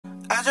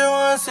I just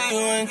wanna see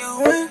you when you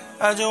win.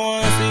 I just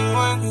wanna see you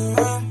when you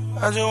win.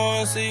 I just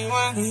wanna see you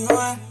when you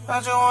win. I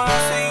just wanna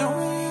see you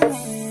win.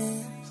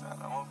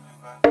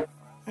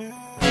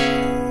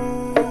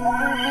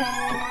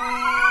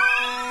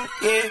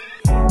 Yeah.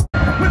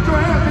 Put your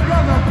hands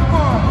together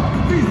for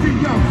DC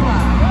Young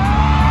Fly.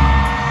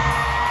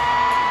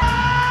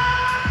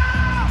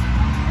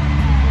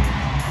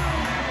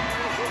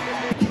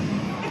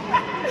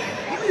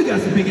 You got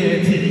some big ass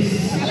titties.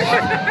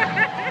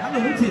 I know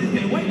them titties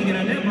can't wait to get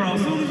out that bra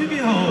as soon as you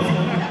get home.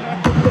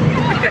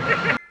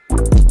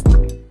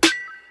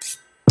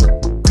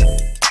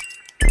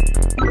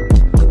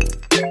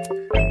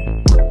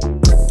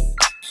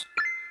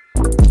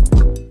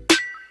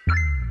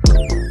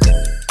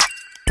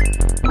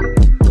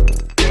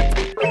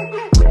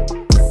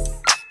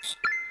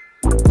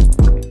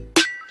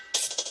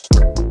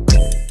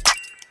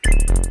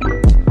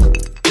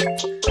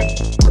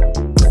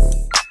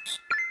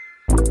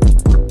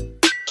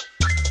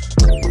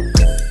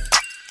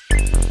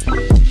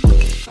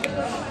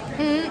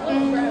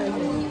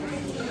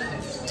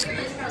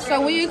 So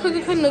we eat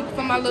cookie canuck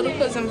for my little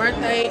cousin's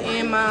birthday,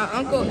 and my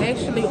uncle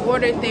actually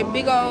ordered that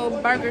big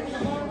old burger.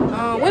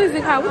 What is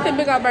it called? What's that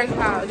big old burger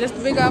called? Just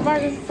the big old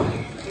burger?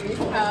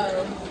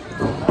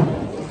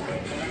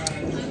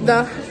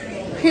 The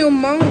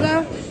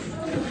Humonga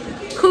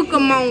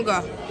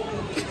Cucamonga.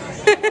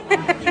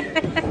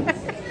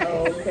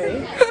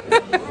 Okay.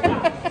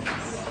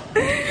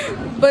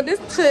 But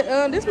this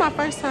is my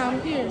first time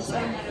here, so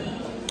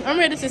I'm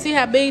ready to see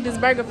how big this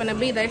burger finna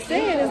be. They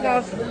said it's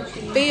gonna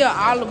fill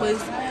all of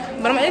us,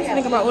 but I'm actually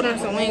thinking about ordering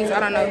some wings. I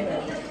don't know.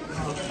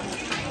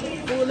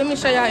 Ooh, let me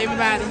show y'all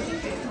everybody.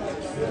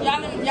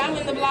 Y'all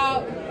in the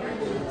vlog.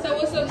 So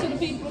what's up to the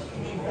people?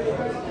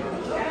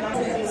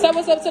 So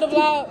what's up to the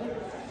vlog?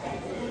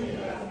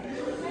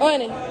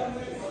 Honey.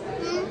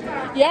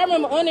 Y'all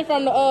remember Honey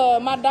from the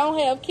my Don't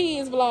Have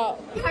Kids vlog?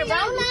 Corona, get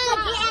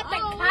out the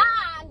car.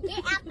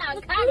 Get out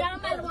the car.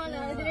 Nobody want to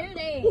do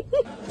that.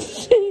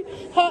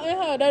 Her and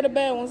her, they're the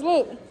bad ones.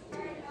 Look.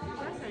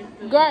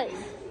 Great.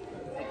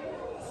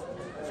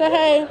 Say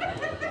hey.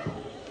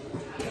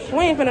 We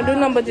ain't finna do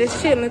nothing but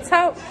just chill and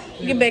talk.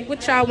 Get back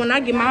with y'all when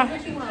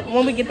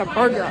when we get the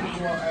burger.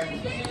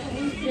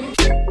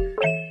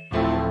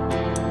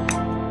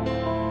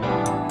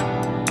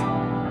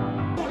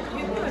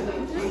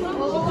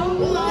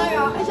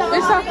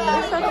 It's okay.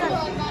 It's okay.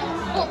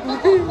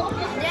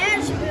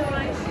 Yeah, she be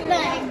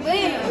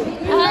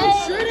like,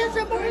 sure that's a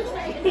bird?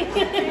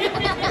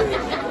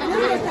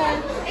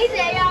 He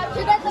said, y'all,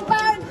 sure that's a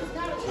bird?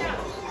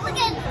 Look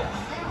at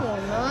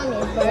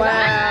Wow.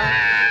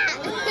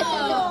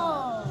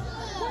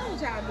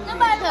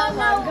 nobody don't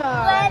know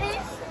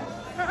ladies.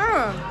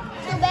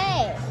 Too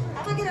bad.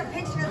 I'm gonna get a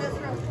picture of this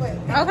real quick.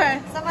 Okay.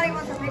 Somebody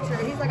wants a picture.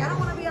 He's like, I don't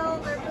want to be all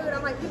over their food.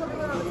 I'm like, people do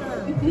it all the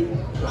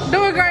time. Do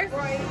it, Grace.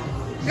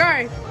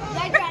 Grace.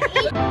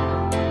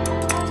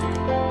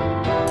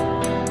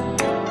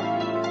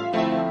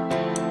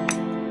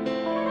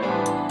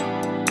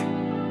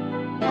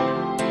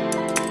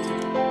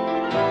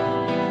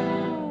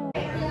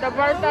 The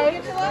birthday.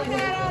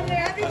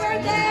 Happy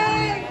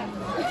birthday!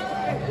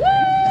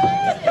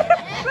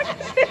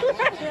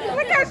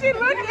 Look how she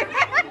looking.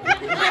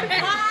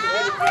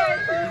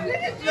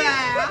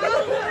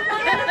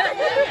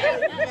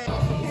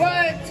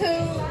 One,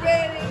 two,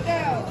 ready,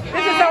 go.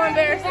 This is so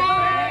embarrassing.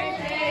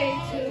 Birthday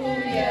to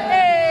you.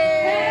 Hey.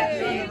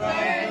 Happy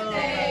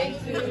birthday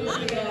to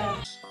you.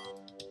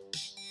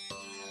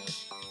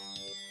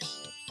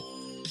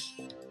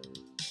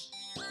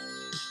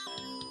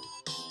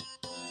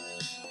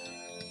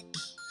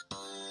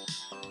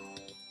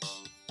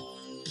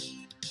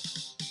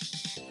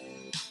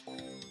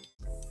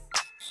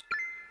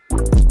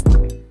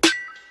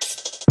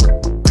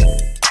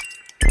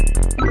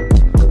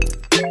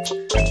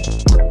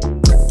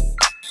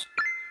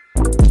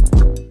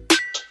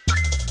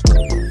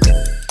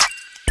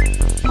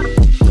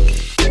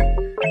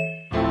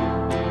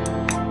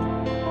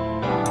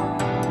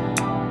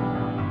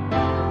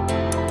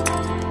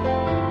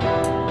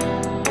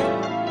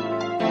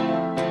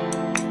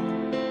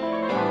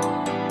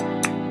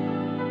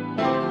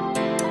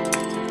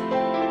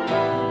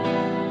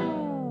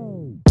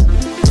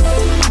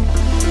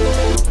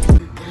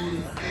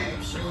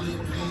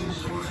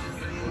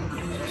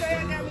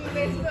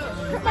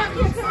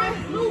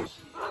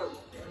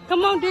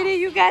 Come on, Diddy,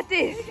 you got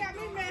this. You got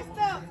me messed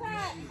up.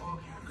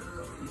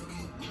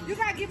 You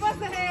gotta give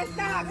us a head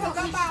start because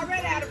I'm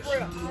already out of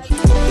breath.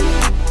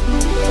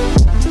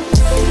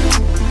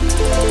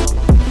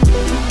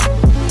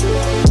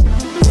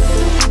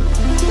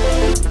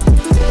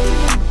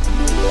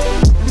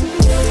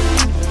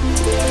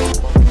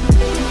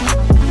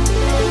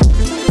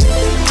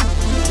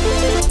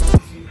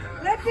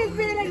 Let this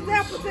be an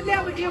example to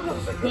never give up.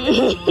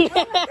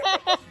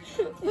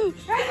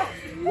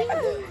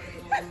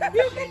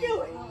 You can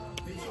do it.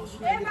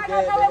 Everybody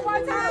gonna go at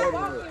one time?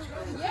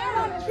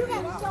 Yeah, you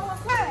gotta show us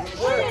class.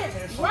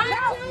 No,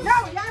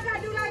 y'all gotta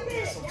do like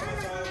this. Y'all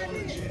gotta do like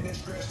this.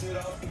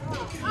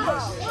 Oh,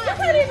 you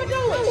can't even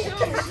do it.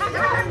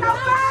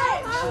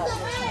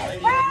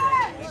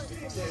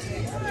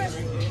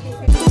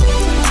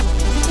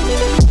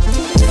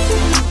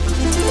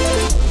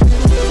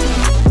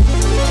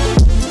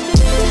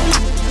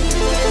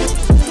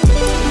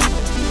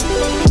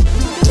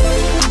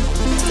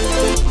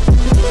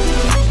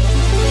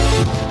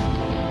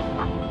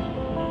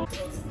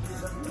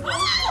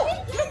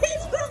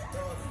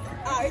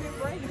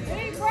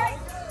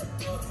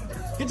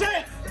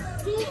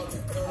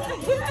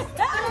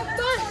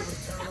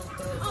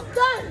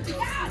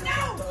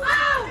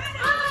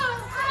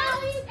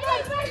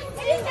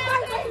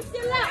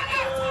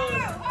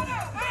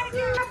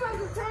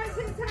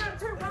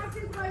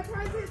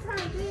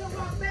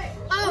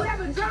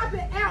 Drop it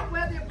out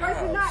whether it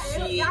breaks or not.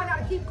 Y'all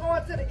gotta keep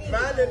going to the end.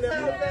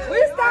 We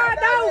start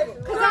over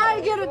because I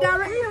ain't get a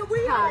direction.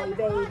 Hi,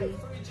 baby.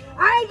 I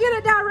ain't get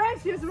a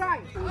directions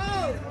right.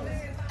 Oh.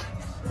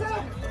 So,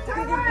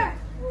 turn around.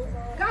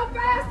 Go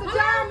faster,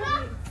 Jeremy.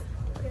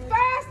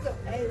 Faster.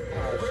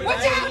 What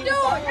y'all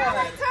doing? Y'all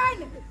ain't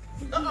turning.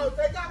 Uh-oh,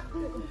 take off.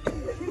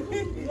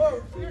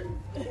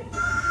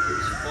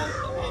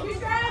 You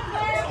guys,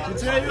 man.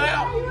 Tell you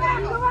out.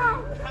 Come on.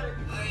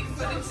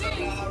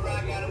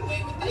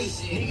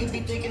 Niggas be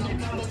thinking they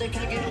come, but they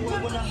can't get away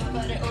when I hop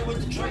out and over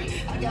the tree.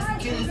 I got some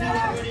killers who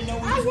already know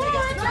we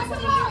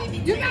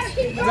You gotta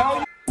keep going.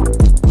 No.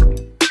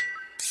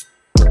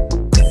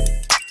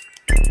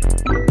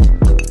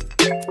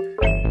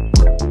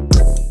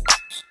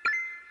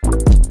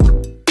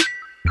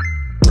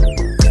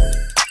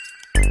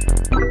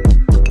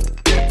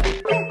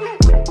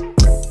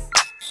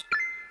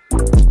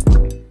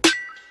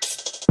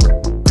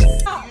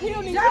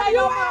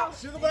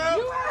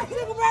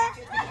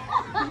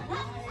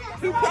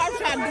 He probably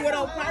trying to do it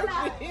on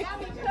purpose.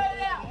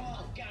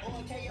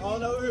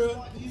 All over here.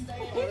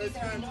 They're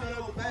trying to turn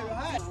up the baby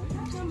hot.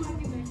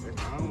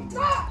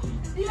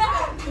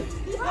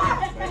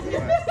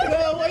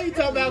 Cuz, what you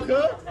talking about,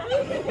 cuz?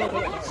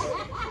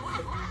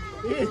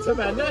 He ain't talking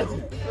about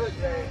nothing.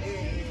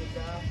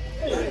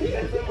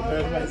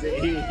 Everybody say,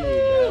 he ain't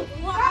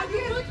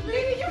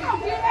You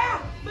gonna get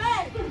out,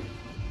 man.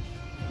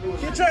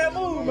 Get trying to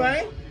move,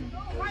 man.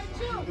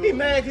 He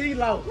mad because he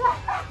lost.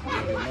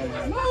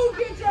 Move,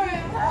 get your ass.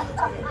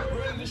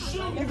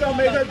 You gonna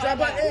make her drop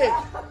her egg.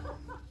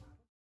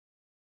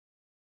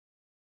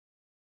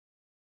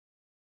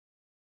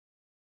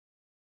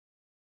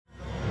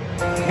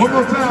 One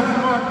more time for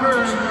Mark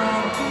Curry,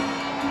 y'all.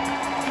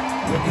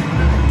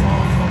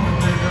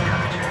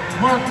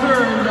 Mark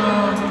Curry,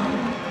 y'all.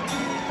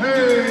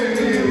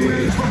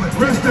 Hey,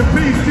 rest in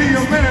peace,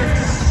 DMX.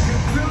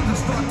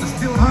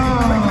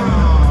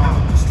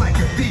 Like a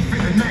thief in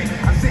the night,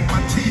 I sink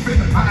my teeth in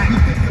the pine.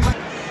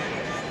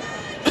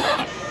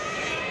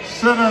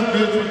 Shut up,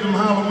 bitch, with them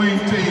Halloween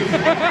teeth.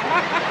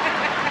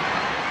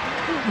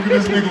 Look at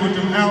this nigga with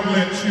them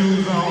outlet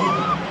shoes on.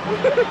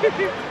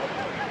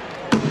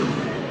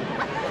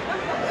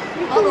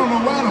 I don't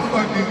know why the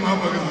fuck these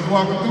motherfuckers is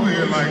walking through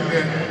here like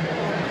that.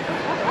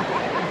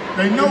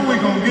 They know we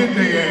gonna get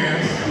their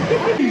ass.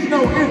 He's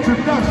no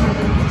introduction.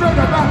 Straight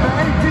up out the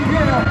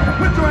ATL.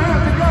 Put your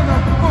hands together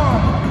for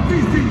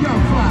DC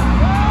Young Fly.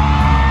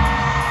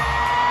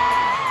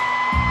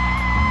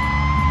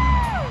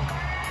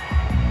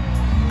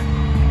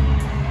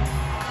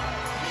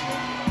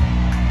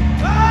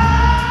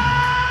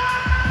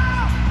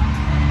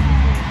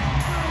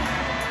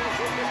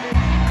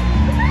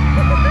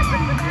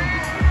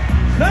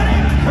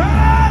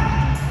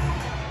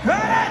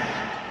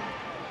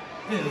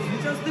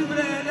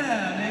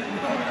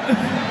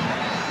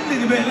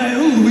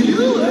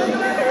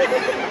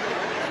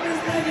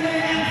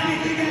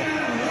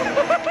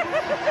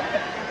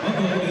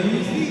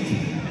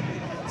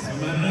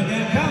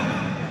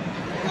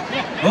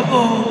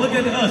 Uh-oh, look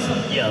at us.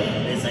 Yo,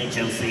 this ain't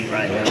your seat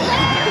right here.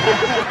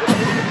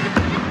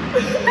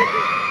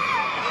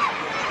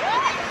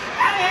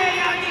 How the hell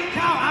y'all get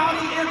caught all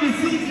these empty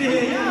seats in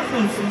here? Y'all so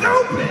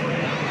stupid.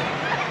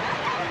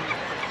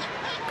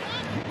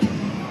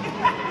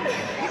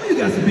 You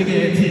got some big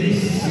ass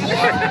titties.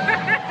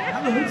 I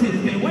know them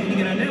titties can't wait to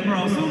get out that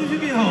bra as soon as you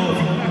get home.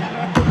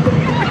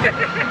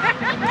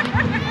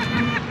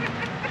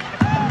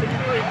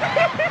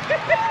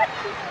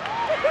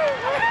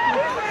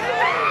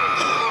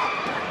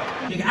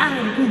 Nigga, I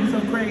heard the Cooper so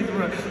crazy,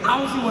 bro.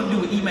 All she want to do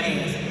is eat my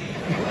ass.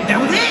 That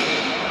was it.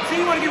 She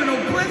didn't want to give me no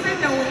pussy,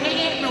 no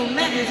head, no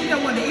nothing. She just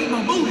wanted to eat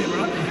my booty,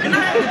 bro. And I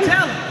had to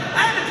tell her.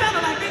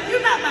 Like, bitch, you're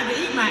not about to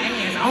eat my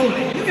ass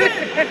only. You feel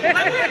me?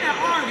 Like, we're in there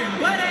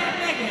arguing, butt ass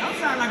naked. I'm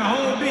sounding like a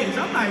whole bitch.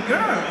 I'm like,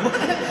 girl, what?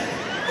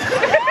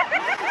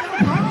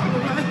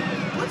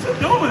 What you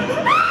doing?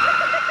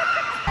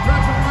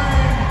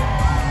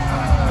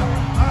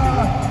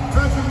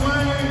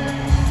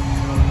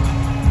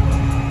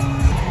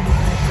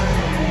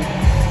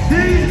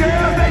 These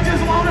girls, they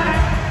just want to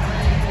act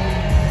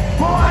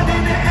born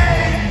in the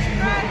age.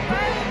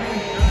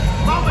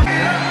 Mama,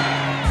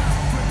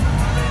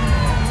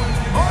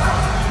 hold up,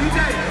 DJ,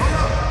 hold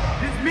up.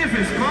 This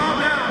Memphis, calm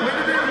down. What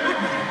the hell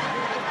looking?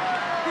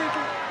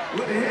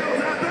 What the hell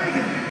was I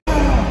thinking?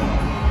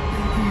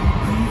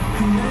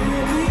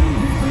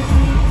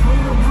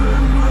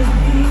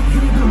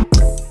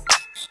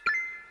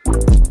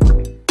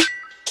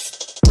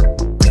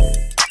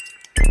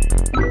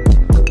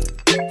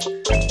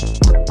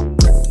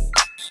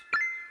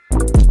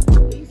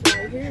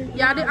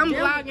 I'm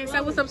vlogging.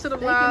 Say what's up to the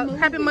vlog.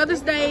 Happy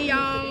Mother's Day,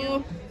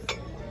 y'all.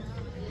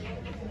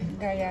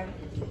 Yeah.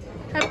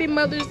 Happy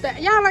Mother's Day.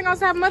 Y'all ain't gonna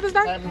say Happy Mother's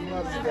Day? Happy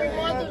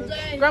Mother's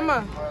Day.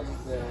 Grandma.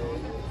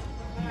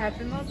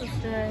 Happy Mother's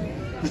Day.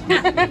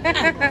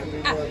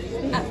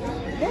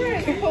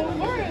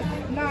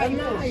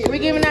 We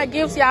giving out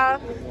gifts,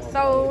 y'all.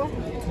 So,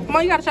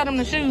 Mom, you gotta show them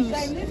the shoes.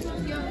 Hold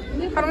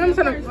on, let me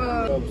tell them.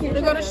 They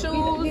got the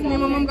shoes. Me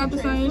and my mom got the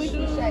same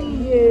shoes.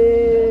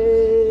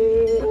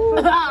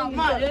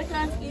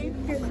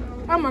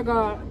 Oh my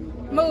God.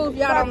 Move,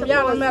 y'all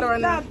don't matter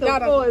right now. Y'all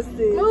don't.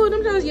 Move,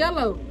 them just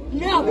yellow.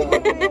 No.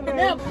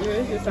 Yeah,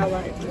 it's just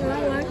alright.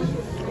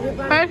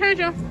 Pay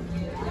attention.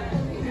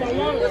 Let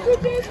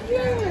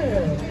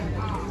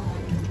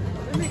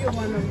me get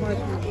one of them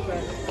mushrooms.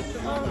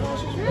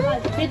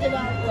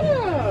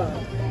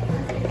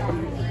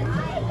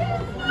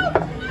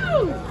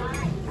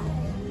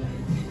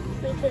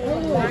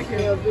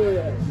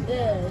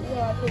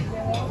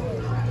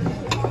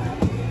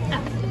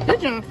 This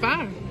joint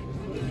fire.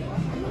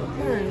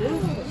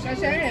 I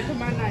had put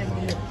my knife on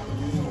it.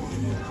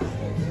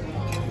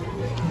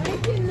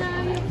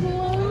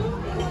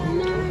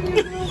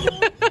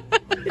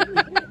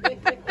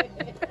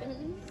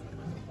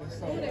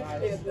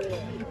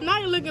 Now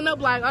you're looking up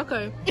like,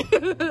 okay.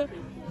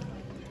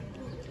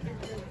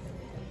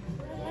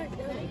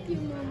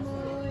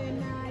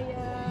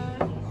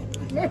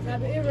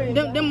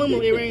 Them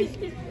Mumu earrings.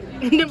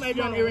 Them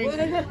Adrian earrings.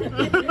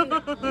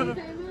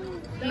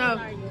 No.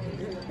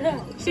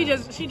 She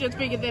just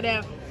figured that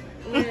out.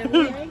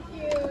 Thank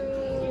you.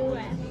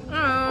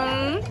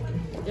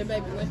 That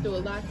baby went through a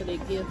lot for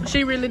that gift.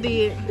 She really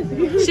did.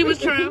 She was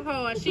trying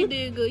hard. She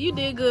did good. You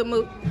did good,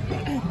 Mook.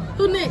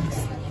 Who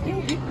next?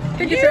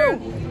 Take your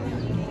turn.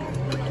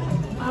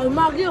 Oh,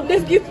 my gift.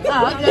 Let's get some.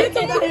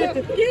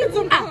 Get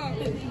some.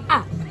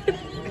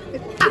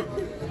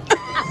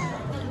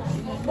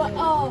 But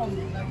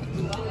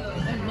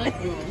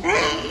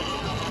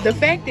The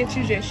fact that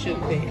you just shook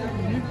that.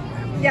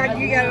 yeah,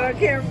 you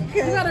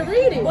gotta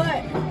read it.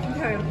 What?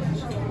 Okay.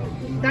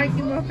 Thank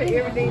you, Mom, for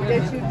everything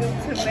that you do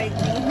to make me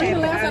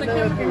happy. I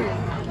love you.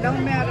 No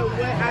matter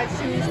what I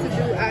choose to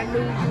do, I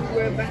knew you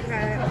were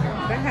behind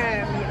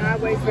me,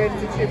 always ready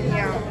to trip me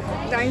out.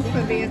 Thanks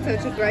for being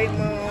such a great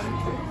mom,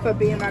 for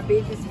being my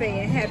biggest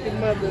fan. Happy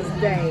Mother's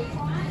Day.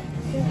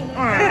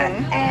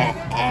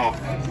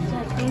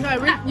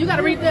 You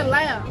gotta read that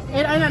loud.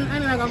 It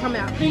ain't not gonna come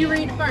out. Can you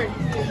read it first?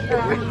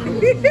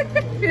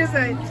 It's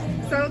like,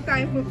 so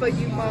thankful for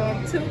you,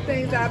 Mom. Two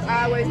things I've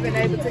always been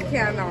able to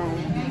count on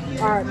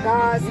are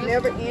God's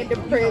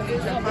never-ending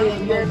presence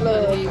and your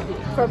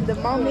love. From the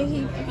moment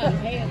He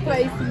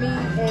placed me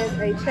as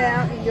a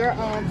child in your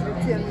arms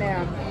until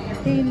now,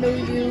 He knew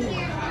you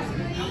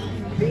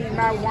be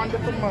my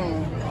wonderful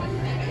mom.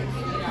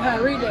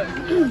 Read that.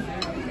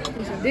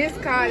 This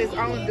card is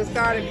on the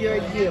start of your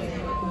gift.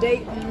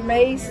 Date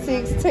May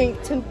 16,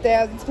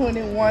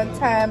 2021,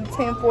 time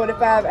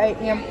 10:45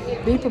 a.m.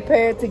 Be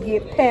prepared to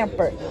get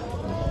pampered.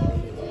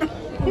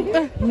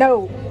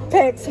 No,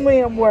 pack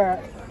swimwear.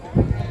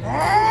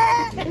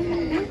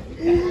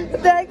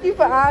 Thank you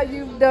for all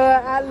you've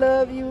done. I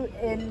love you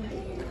and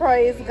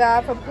praise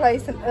God for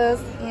placing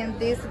us in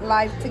this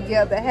life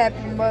together.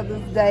 Happy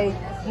Mother's Day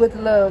with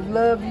love.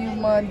 Love you,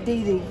 Mom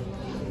Didi.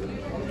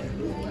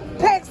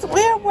 Pack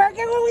swimwear, where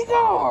we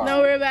going? Don't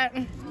worry about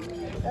it.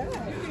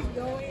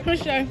 For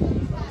sure.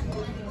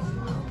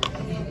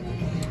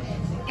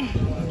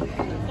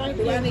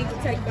 Do I need to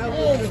take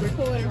over the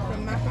recording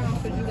from my phone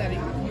because you gotta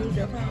use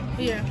your phone?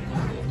 Yeah.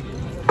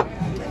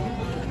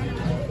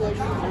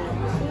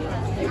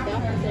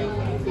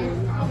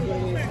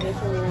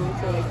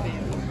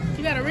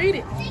 You gotta read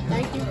it.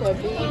 Thank you for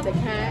being the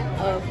kind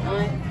of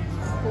aunt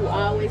who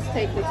always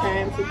take the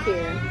time to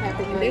care.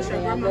 Happy Mother's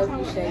Day. I love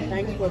you, Shay.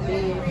 Thanks for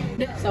being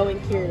so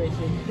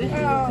encouraging.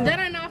 That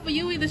ain't all for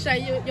you either, Shay.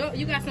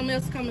 You got something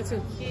else coming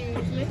too.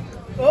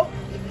 Oh.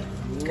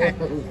 Okay.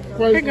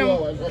 Praise the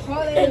Lord.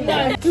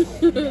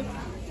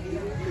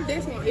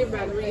 That's why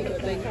everybody read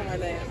what they call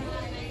that.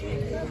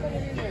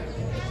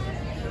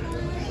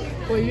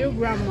 For your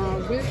grandma,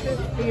 this is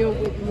filled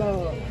with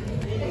love.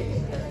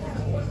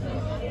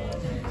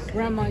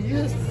 Grandma,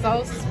 you're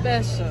so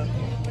special.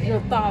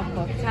 You're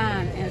thoughtful,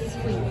 kind, and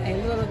sweet. A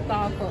little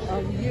thoughtful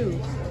of you.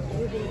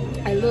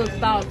 A little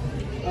thought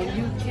of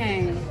you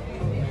can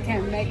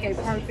make a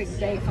perfect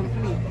day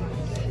complete.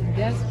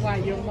 That's why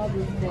your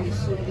Mother's Day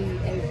should be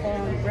a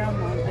fun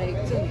Grandma's Day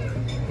too.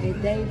 A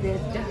day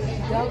that's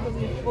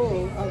doubly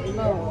full of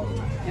love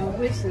and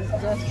wishes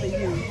just for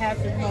you.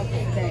 Happy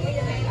Mother's Day.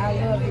 I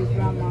love you,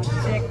 Grandma.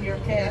 Check your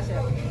cash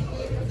out.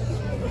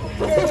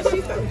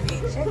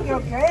 Check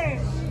your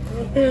cash.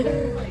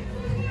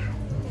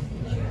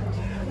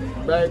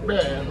 Baby.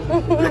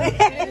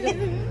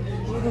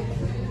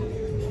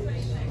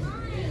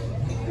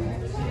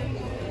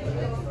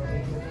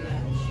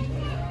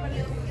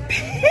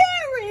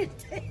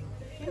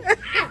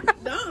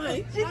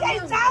 She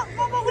can't talk,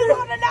 Mama. We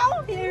want to know.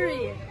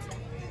 Period.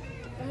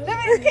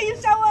 Can you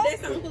show us?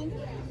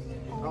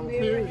 I'm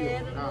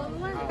period.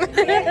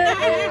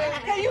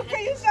 Can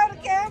you show the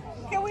camera?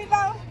 Can we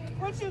know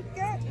what you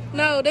got?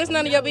 No, that's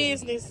none of your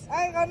business.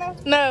 I ain't gonna know.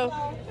 No.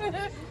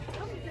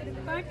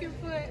 Thank you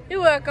for it.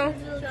 You're welcome.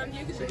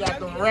 She got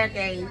them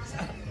records.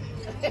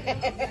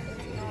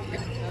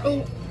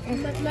 Oh,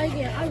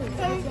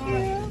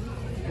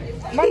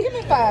 Mike, give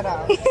me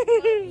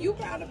 $5. you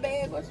brought a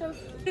bag. What's your?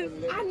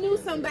 I knew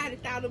somebody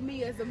thought of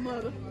me as a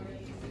mother.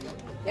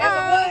 As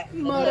a what?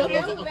 Mother.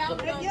 Yeah,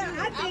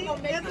 I did.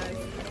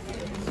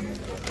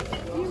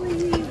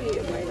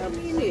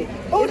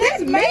 Oh,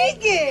 that's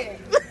Megan.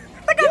 Look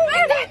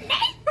at that.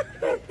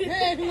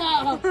 Heck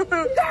no.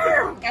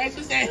 Girl. I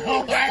should say,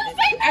 oh,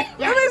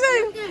 Let me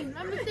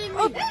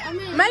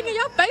see. Megan,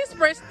 your face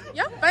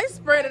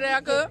spread it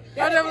out, girl.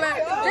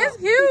 That's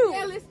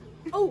cute.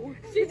 Oh,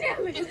 she's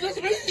jealous.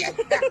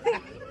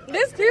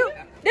 This cute.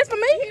 This for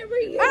me?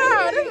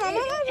 Oh, this is my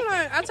mom.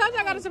 I told you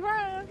I got a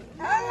surprise.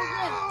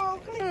 Oh,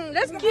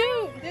 that's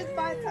cute. This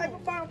my type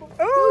of bubble.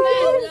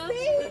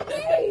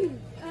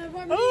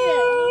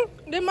 Oh,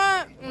 did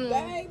my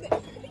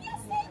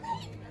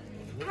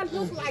I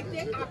look like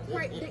that. I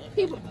pray.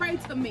 People pray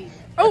to me.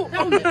 oh,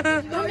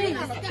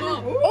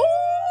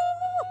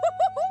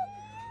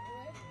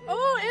 Oh,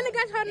 oh, and it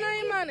got your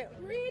name on it.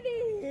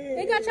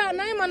 It got your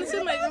name on it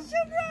too, Megan.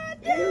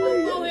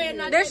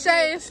 That's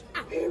Shay's.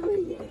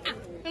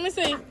 Let me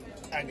see.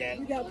 I got it.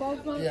 you got both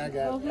of them? Yeah, I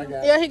got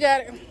it. Yeah, he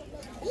got it.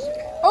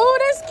 Oh,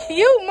 that's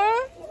cute,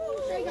 Mom.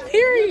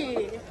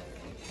 Period.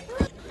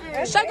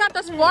 Shay got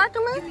the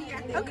sparkling.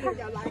 Okay.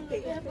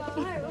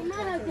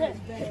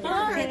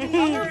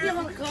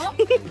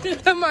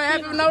 Come on,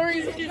 happy for no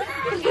reason.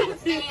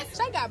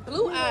 Shay got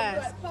blue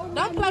eyes.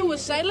 Don't play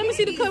with Shay. Let me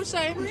see the cup,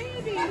 Shay.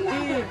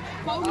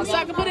 So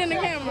I can put it in the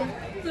camera.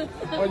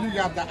 Oh, you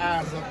got the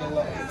eyes of the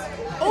love.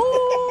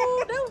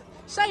 Oh,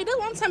 Shay, this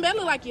one time that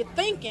look like you're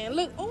thinking.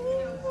 Look, oh,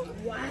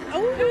 wow.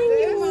 Oh,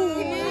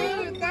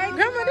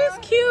 Grandma, this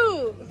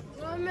cute.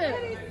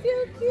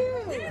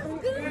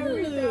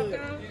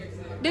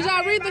 Did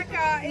y'all read the?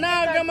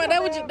 Nah, Grandma,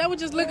 that was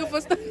just looking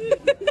for stuff.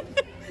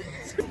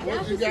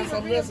 What you got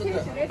some missing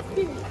there?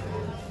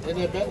 In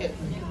that bag.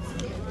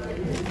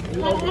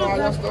 You open all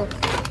your stuff?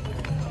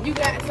 You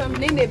got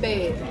something in that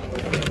bag.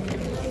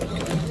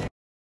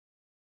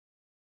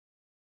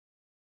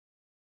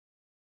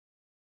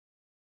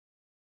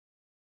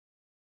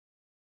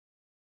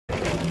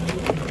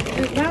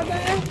 It's not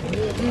bad?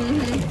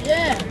 Mm-hmm.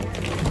 Yeah.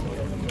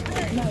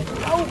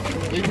 Oh.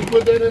 Did you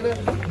put that in there?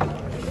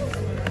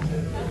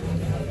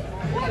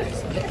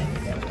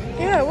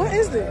 Yeah, what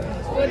is this?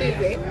 What is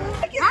it?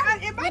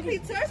 It might be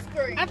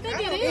touchscreen. I think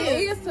it is. It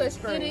is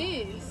touchscreen. It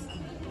is.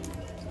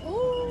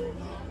 Ooh.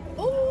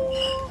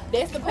 Ooh.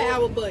 That's the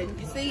power button.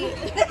 You see it?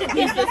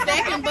 It's the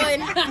second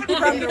button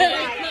from the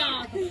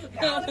right.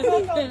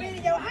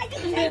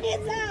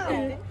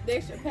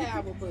 That's your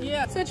power button.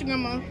 Yeah, touch it,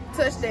 Grandma.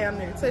 Touch down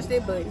there. Touch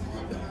that button.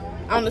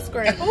 On the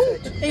screen. Ooh,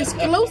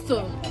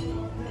 exclusive.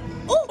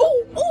 Ooh,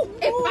 ooh, ooh.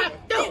 It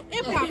popped up.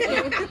 It popped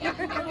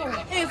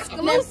up.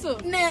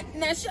 Exclusive.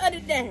 Now shut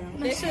it down.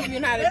 Let's show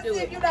you how to do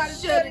it.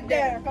 Shut it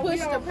down. Push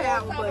the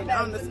power button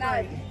on the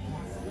screen.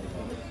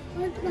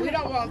 We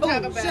don't want to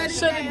talk about it.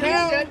 Shut it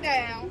down. Shut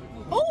down.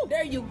 Oh,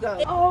 there you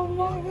go. Oh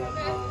my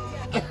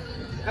God.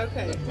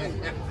 Okay.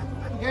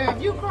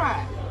 Girl, you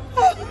cry.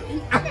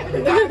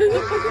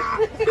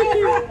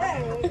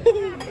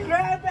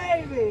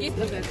 Grandbaby.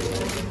 Look at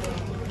this.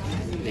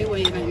 They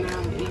waving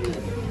now.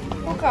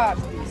 Who caught?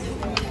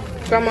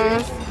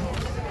 Grandma's.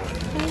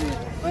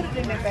 Put it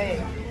in that bag.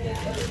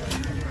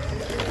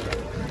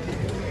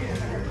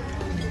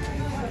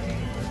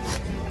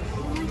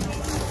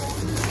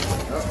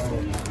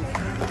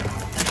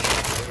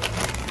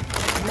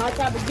 My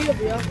type of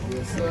gift, yo.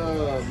 It's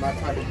my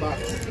type of box.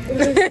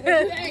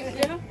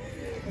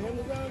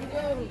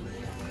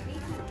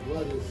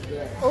 What is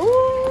that?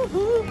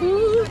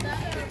 Ooh.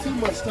 Too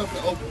much stuff to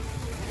open.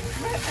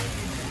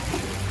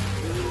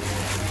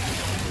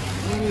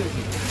 What is it?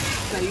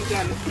 So you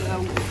gotta go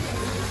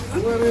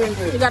What is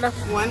it? You gotta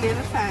one at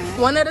a time.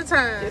 one at a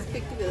time. Just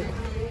pick it up.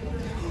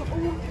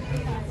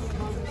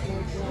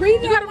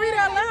 You gotta read it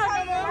out loud,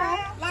 Grandma.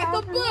 Like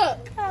a book.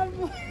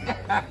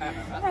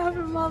 Happy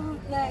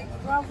Mother's Day.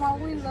 Grandma,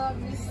 we love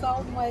you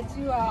so much.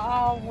 You are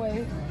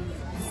always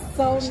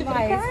so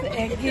nice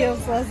and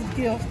gives us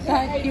gifts.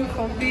 Thank you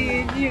for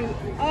being you.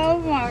 Oh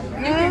my God.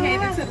 You can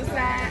hand it to the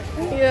side.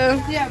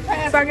 Yeah. Yeah,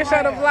 pass So I can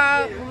show the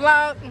vlog.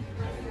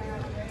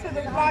 to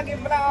the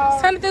vlogging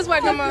vlog. Turn it this way,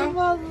 Happy Grandma.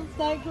 Mother's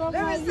Day,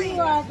 Grandma.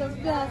 You are the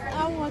best. I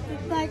want to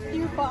thank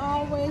you for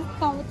always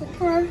coming to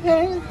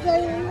Grandparents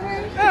Day.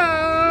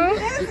 Aww.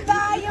 It's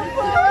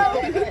valuable.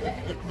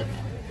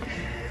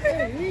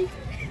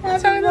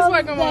 Happy Turn it this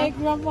way, Mother's Grandma. Day,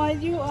 Grandma.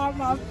 You are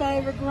my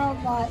favorite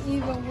grandma,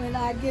 even when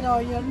I get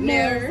on your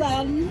nerves.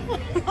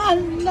 I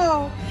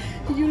know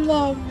you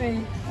love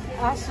me.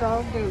 I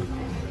sure do.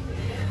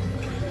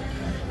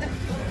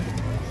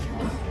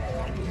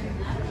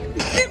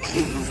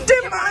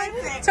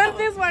 Turn it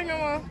this way,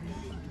 Grandma.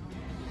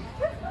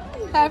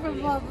 Happy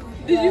Mother's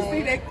Day. Did you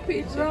see that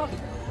picture?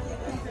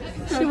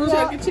 She was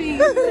Chuck E.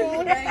 Cheese.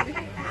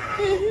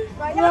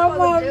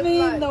 Grandma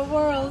means the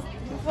world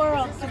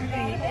to me,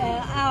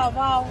 and I've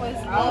always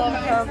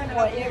loved her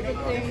for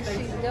everything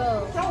she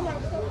does.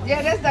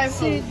 Yeah, that's that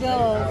She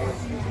does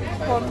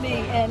for me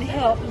and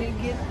help me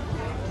get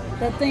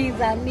the things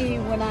I need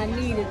when I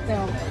needed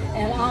them,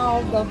 and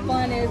all the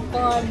funniest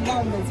fun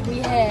moments we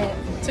had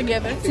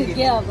Together.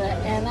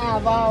 And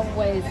I've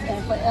always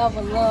and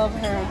forever loved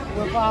her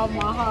with all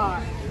my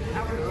heart.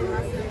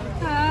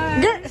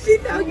 She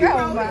know you.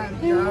 Oh my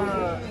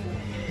God.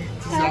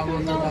 Happy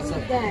Mother's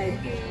Day.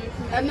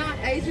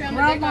 Adrian,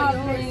 Grandma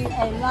means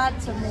a lot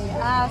to me.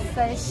 I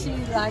say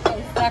she's like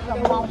a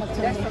second mama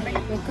to me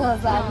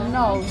because I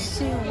know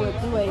she would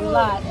do a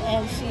lot,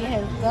 and she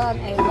has done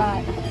a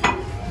lot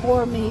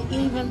for me.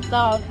 Even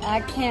though I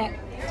can't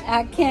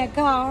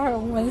call her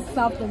when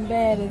something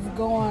bad is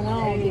going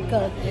on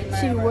because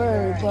she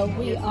worried, but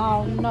we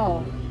all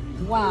know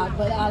why.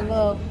 But I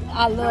love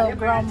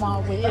Grandma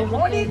with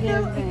everything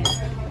in me.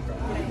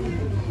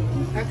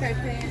 Okay,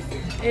 pass.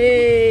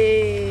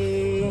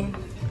 Hey.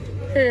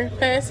 Here,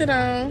 pass it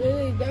on.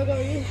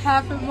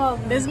 Happy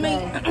Mother's It's me.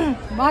 Day.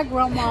 My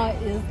grandma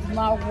is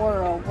my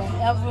world.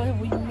 Whenever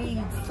we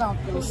need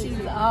something,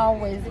 she's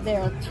always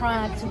there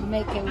trying to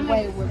make a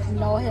way with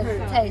no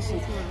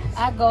hesitation.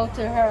 I go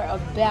to her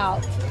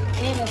about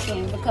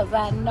anything because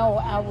I know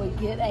I would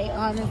get an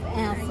honest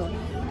answer,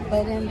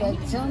 but in the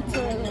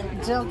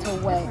gentle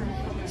way.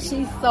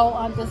 She's so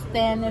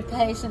understanding,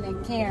 patient,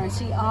 and caring.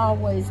 She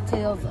always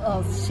tells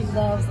us she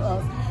loves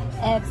us,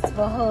 asks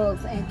for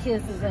hugs and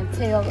kisses, and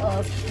tells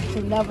us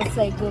to never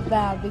say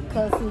goodbye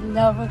because we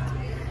never.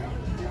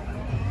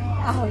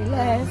 Our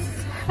last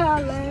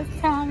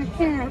time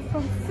hearing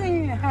from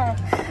seeing her,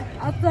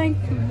 I thank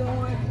you,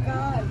 Lord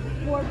God,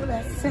 for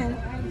blessing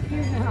and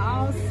giving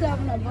all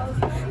 7 of us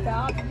the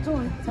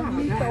opportunity to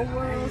meet the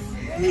world.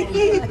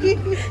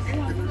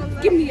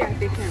 Give me out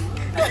there, camera.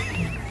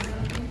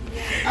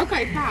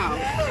 Okay, Paul.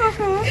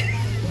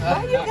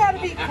 Why you gotta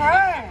be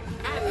crying?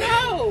 I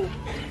know.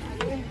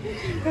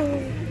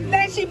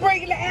 Then she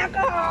bringing the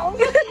alcohol.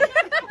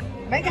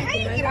 Make how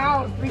you get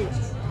all the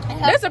pictures?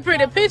 That's a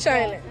pretty picture,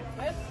 ain't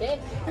it?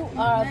 You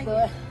are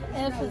the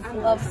essence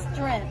of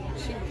strength.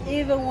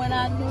 Even when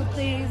I knew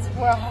things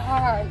were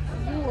hard,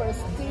 you were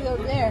still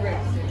there.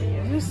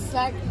 Your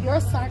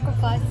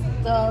sacrifice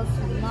does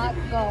not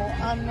go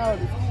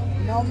unnoticed.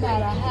 No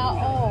matter how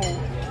old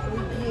we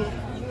get,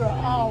 you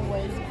have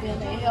always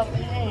been a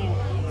helping hand,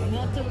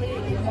 mentally,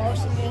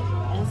 emotionally,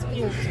 and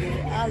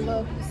spiritually. I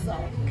love you so.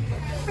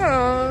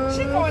 Aww.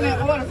 She going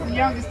in order from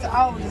youngest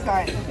to oldest,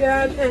 like.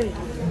 Yeah, I think.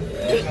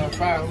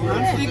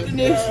 I'm sticking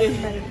this shit.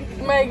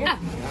 Megan.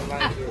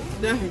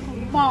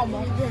 Mama.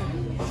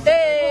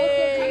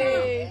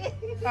 Hey.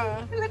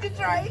 Look at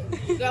Trey.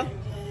 Go.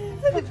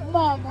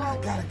 Mama,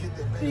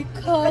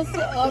 because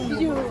of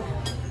you,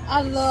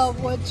 I love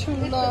what true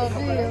love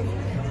is.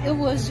 It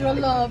was your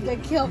love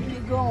that kept me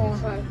going.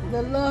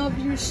 The love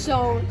you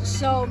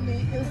showed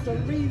me is the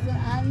reason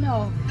I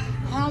know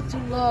how to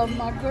love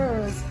my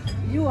girls.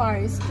 You are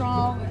a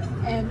strong,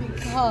 and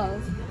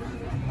because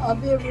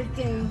of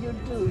everything you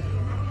do.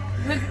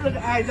 Look at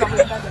the eyes on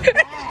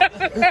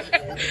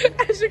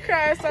her. She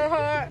cried so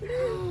hard.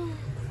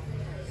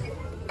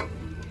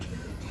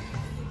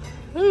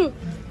 Ooh,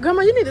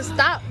 Grandma, you need to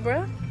stop,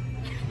 bro.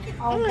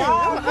 Oh, I'm an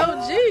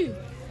OG.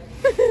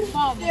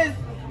 Mama.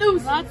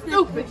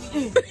 Stupid.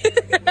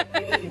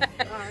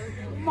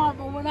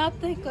 Mama, when I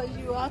think of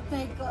you, I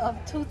think of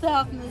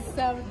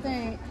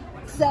 2017.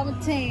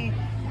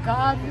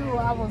 God knew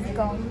I was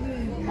going to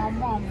need my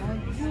mama.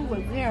 You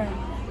were there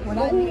when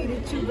I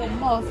needed you the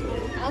most.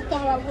 I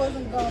thought I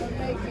wasn't going to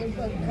make it,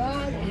 but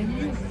God and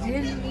you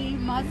didn't leave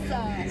my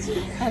side.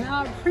 And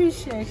I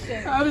appreciate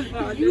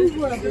that. You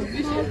were the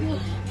mother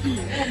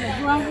and the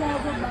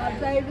grandmother of my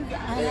babies,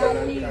 and I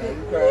needed.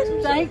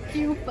 Thank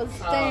you for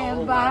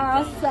staying by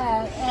our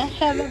side and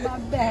having my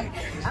back.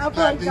 I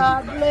pray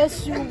God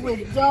bless you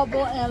with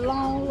double and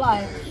long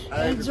life.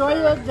 Enjoy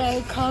your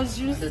day because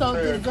you so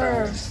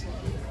deserve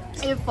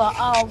it for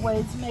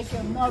always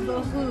making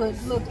motherhood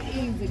look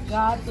easy.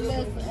 God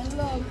bless and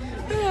love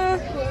you.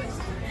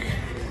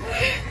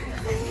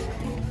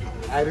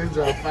 I didn't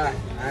draw fine.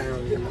 I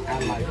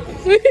like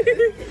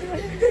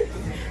it.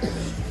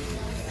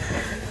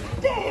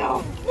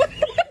 Damn.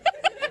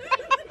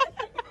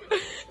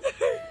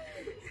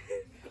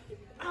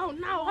 Oh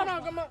no, hold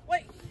on, Grandma.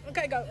 Wait.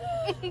 Okay, go.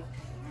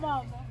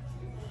 Mama,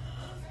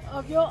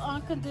 of your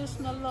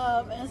unconditional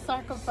love and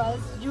sacrifice,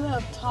 you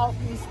have taught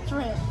me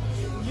strength.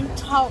 You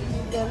taught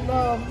me that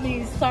love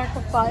means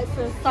sacrifice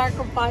and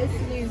sacrifice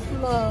means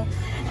love.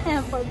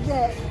 And for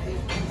that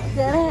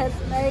has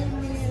made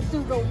me into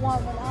the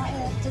woman I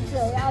am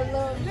today. I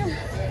love you.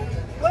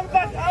 What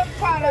about the other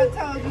part I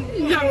told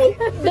you? No,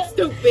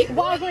 stupid.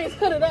 Walgreens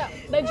cut it out.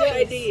 They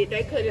did.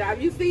 They cut it out.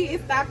 You see,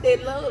 it stopped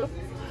that love.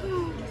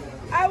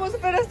 I was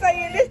finna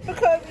saying this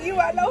because of you.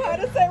 I know how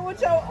to say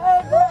what your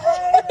other.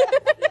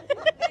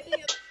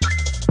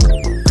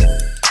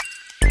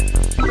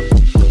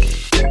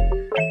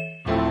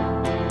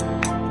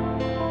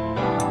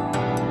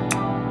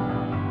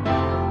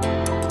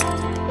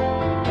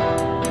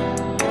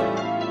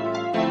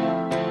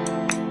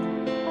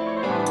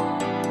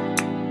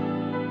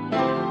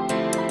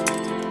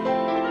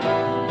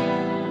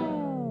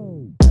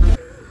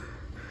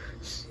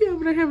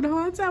 Having a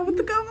hard time with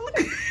the government.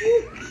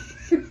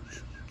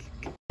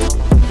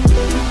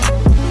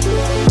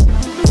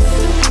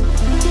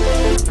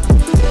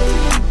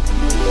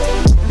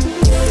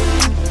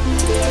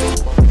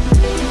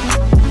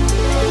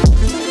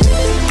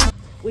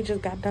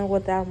 just got done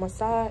with our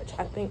massage.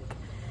 I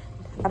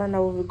don't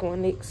know where we're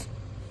going next.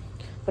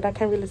 But I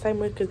can't really say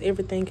much because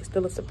everything is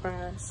still a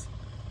surprise.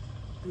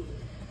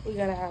 We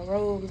got our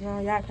robes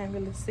on. Y'all can't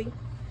really see.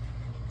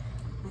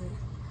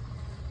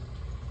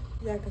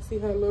 Y'all can see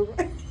her a little.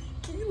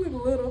 You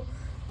look little.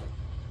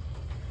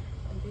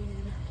 And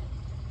then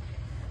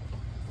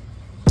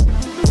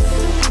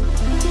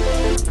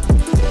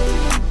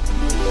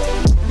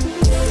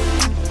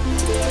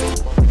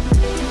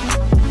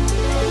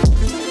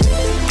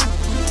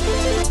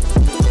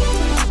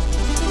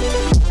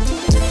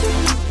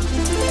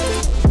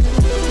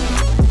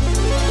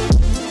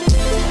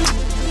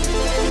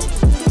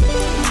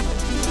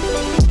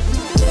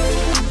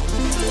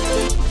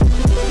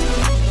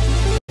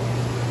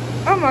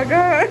oh my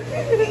God.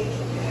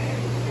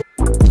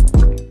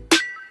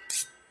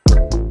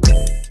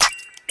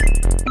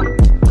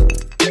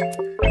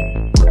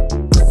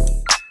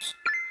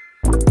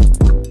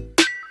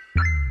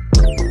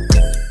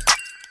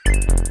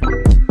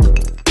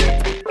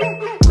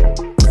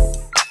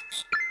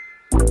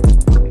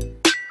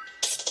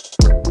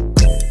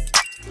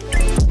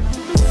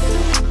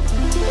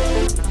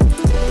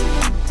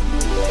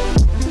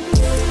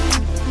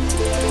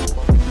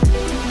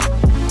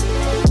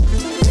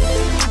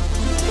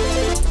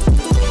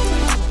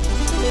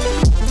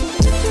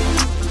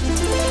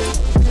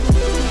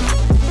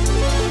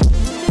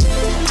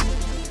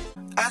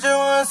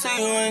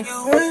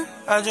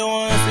 I just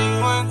wanna see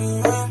you when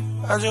you win.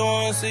 I just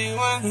wanna see you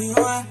when you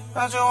win.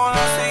 I just wanna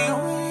see you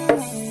win.